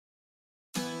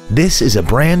This is a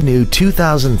brand new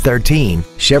 2013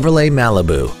 Chevrolet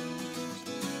Malibu.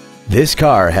 This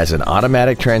car has an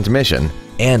automatic transmission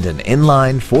and an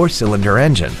inline 4-cylinder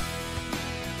engine.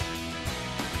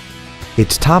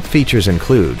 Its top features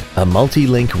include a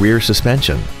multi-link rear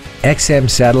suspension, XM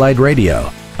satellite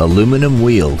radio, aluminum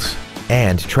wheels,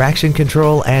 and traction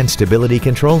control and stability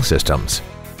control systems.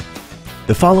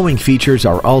 The following features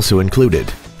are also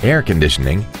included: air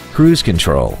conditioning, cruise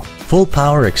control, full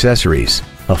power accessories,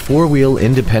 a 4-wheel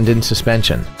independent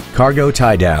suspension, cargo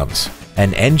tie-downs,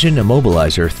 an engine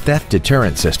immobilizer theft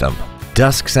deterrent system,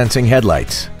 dusk sensing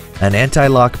headlights, an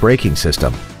anti-lock braking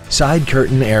system, side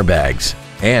curtain airbags,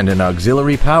 and an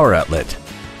auxiliary power outlet.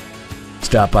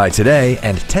 Stop by today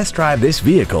and test drive this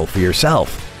vehicle for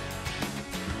yourself.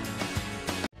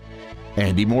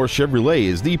 Andy Mohr Chevrolet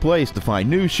is the place to find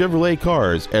new Chevrolet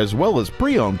cars as well as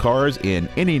pre-owned cars in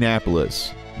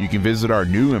Indianapolis. You can visit our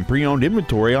new and pre-owned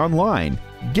inventory online,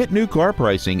 get new car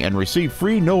pricing, and receive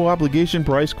free no-obligation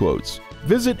price quotes.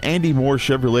 Visit Andy Mohr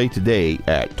Chevrolet today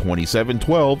at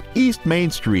 2712 East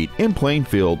Main Street in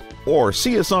Plainfield, or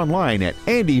see us online at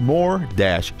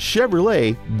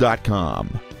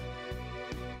andymohr-chevrolet.com.